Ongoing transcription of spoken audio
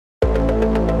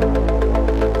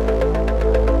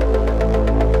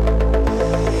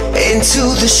Into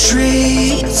the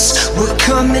streets, we're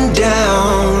coming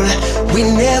down. We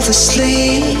never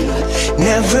sleep,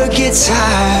 never get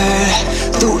tired.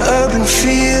 Through urban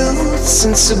fields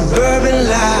and suburban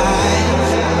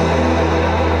life.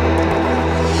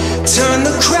 Turn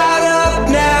the crowd up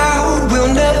now,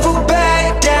 we'll never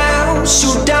back down.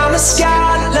 Shoot down the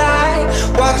skyline,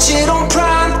 watch it on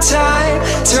prime time.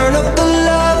 Turn up the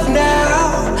love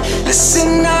now,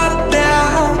 listen up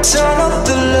now. Turn up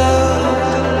the love.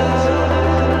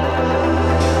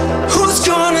 Who's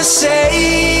gonna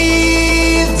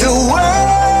save the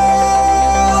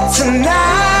world tonight?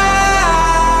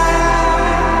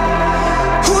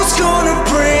 Who's gonna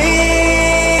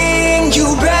bring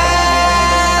you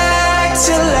back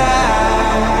to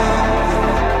life?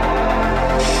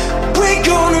 We're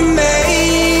gonna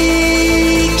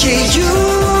make it, you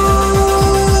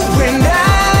and I.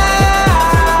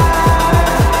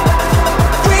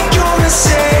 We're gonna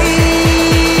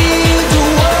save the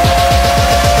world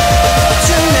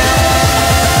tonight.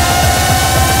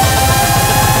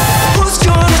 Who's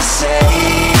gonna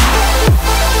save?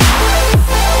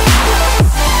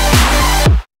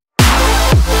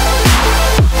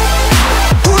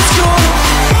 Who's gonna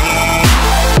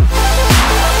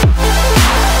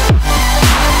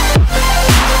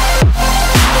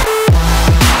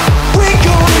We're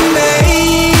gonna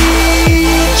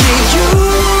make it, you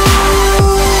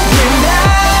and I.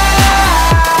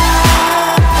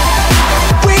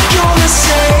 We're gonna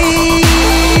save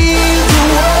the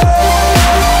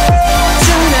world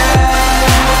tonight.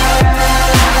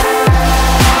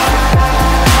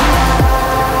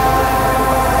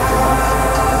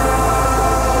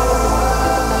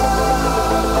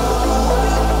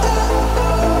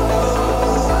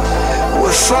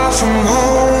 We're far from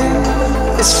home,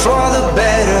 it's for the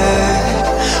better.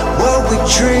 What we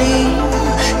dream,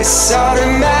 it's all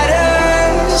that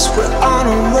matters. We're on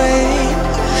our way,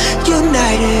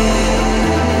 united.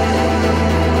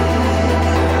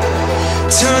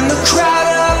 Turn the crowd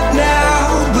up now,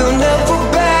 we'll never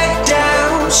back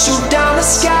down. Shoot down the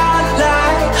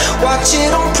skyline, watch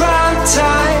it on prime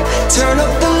time. Turn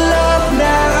up the